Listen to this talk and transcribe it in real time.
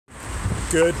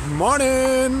Good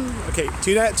morning. Okay,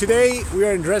 today we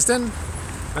are in Dresden,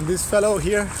 and this fellow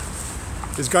here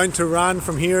is going to run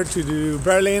from here to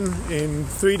Berlin in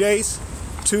 3 days,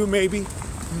 2 maybe.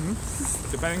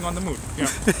 Depending on the mood, yeah.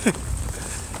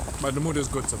 But the mood is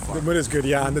good so far. The mood is good,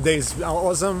 yeah, and the day is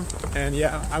awesome. And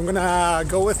yeah, I'm gonna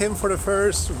go with him for the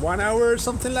first 1 hour or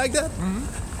something like that.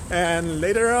 And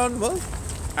later on, well,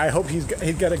 I hope he's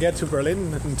gonna get to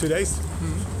Berlin in 2 days.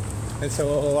 And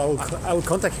so I will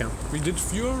contact him. We did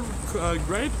fuel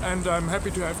great, and I'm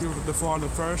happy to have you for the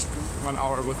first 1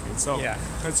 hour with me. So Yeah.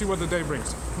 let's see what the day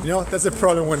brings. You know, that's the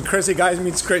problem when crazy guy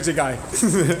meets crazy guy.